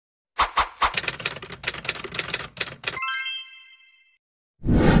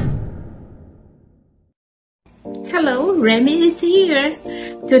Hello, Remy is here.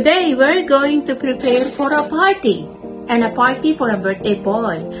 Today we're going to prepare for a party and a party for a birthday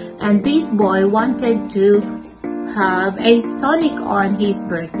boy. And this boy wanted to have a Sonic on his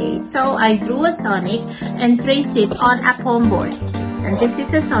birthday. So I drew a Sonic and traced it on a foam board. And this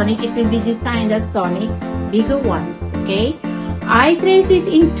is a Sonic. It will be designed as Sonic, bigger ones, okay? I trace it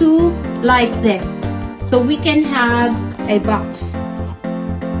into like this. So we can have a box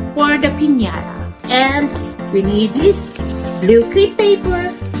for the piñata. And we need this blue crepe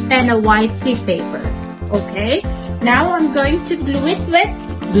paper and a white crepe paper. Okay, now I'm going to glue it with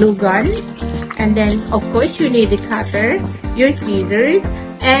glue gun, and then of course you need a cutter, your scissors,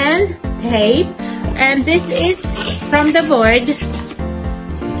 and tape. And this is from the board,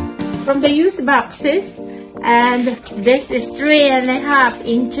 from the used boxes, and this is 3.5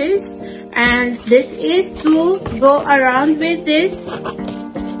 inches, and this is to go around with this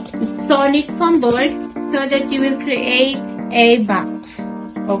Sonic foam board, so that you will create a box,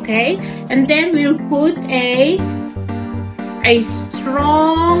 okay? And then we'll put a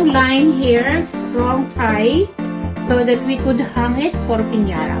strong line here, strong tie, so that we could hang it for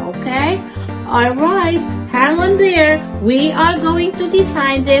piñata, okay? Alright, hang on there. We are going to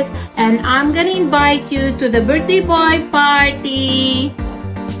design this, and I'm gonna invite you to the birthday boy party.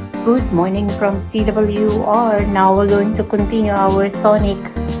 Good morning from CWR. Now we're going to continue our Sonic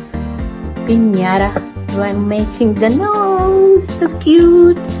piñata. I'm making the nose so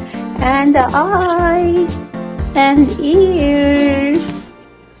cute, and the eyes, and ears,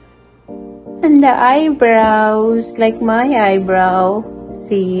 and the eyebrows, like my eyebrow,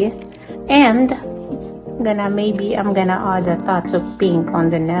 see? And I'm gonna add a touch of pink on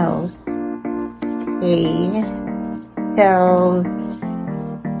the nose. Okay, so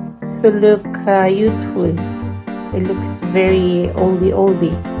to look youthful. It looks very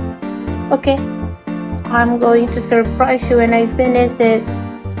oldie. Okay, I'm going to surprise you when I finish it.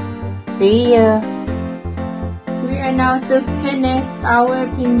 See ya. We are now to finish our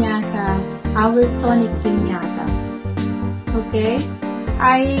piñata, our Sonic piñata. Okay,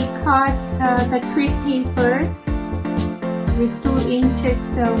 I cut the crepe paper with 2 inches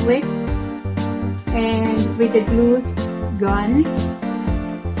width, and with the glue gun.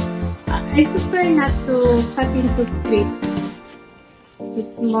 I prefer not to cut into strips. The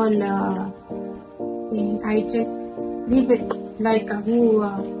small thing. I just leave it like a whole,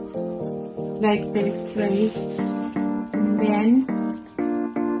 like this, right? And then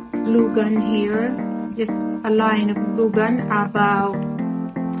glue gun here, just a line of glue gun about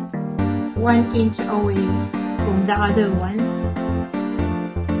 1 inch away from the other one,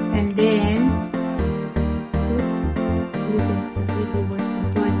 and then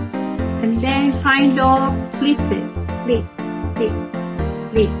kind of pleats it,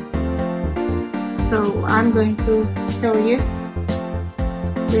 pleats. So I'm going to show you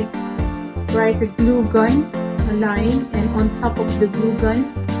this. Write the glue gun, a line, and on top of the glue gun,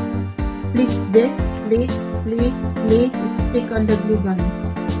 pleats this, pleats, stick on the glue gun.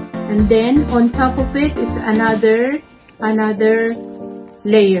 And then on top of it, it's another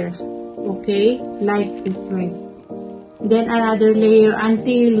layer, okay, like this way. Then another layer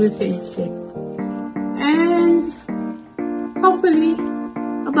until we finish this. And hopefully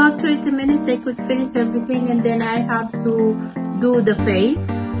about 30 minutes I could finish everything, and then I have to do the face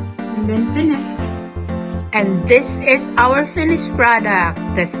and then finish. And this is our finished product,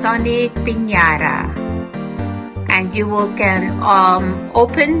 the Sonic piñata. And you can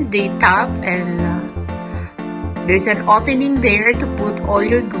open the top, and there's an opening there to put all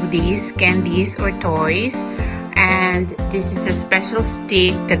your goodies, candies or toys. And this is a special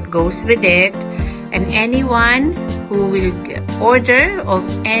stick that goes with it. And anyone who will order of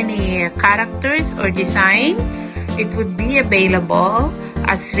any characters or design, it would be available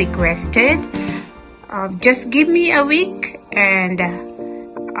as requested. Just give me a week, and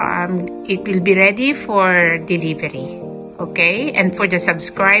it will be ready for delivery. Okay, and for the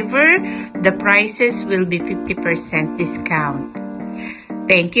subscriber, the prices will be 50% discount.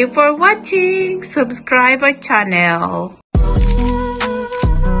 Thank you for watching. Subscribe our channel.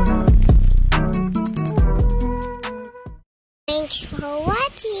 Thanks for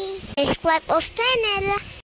watching. Subscribe our channel.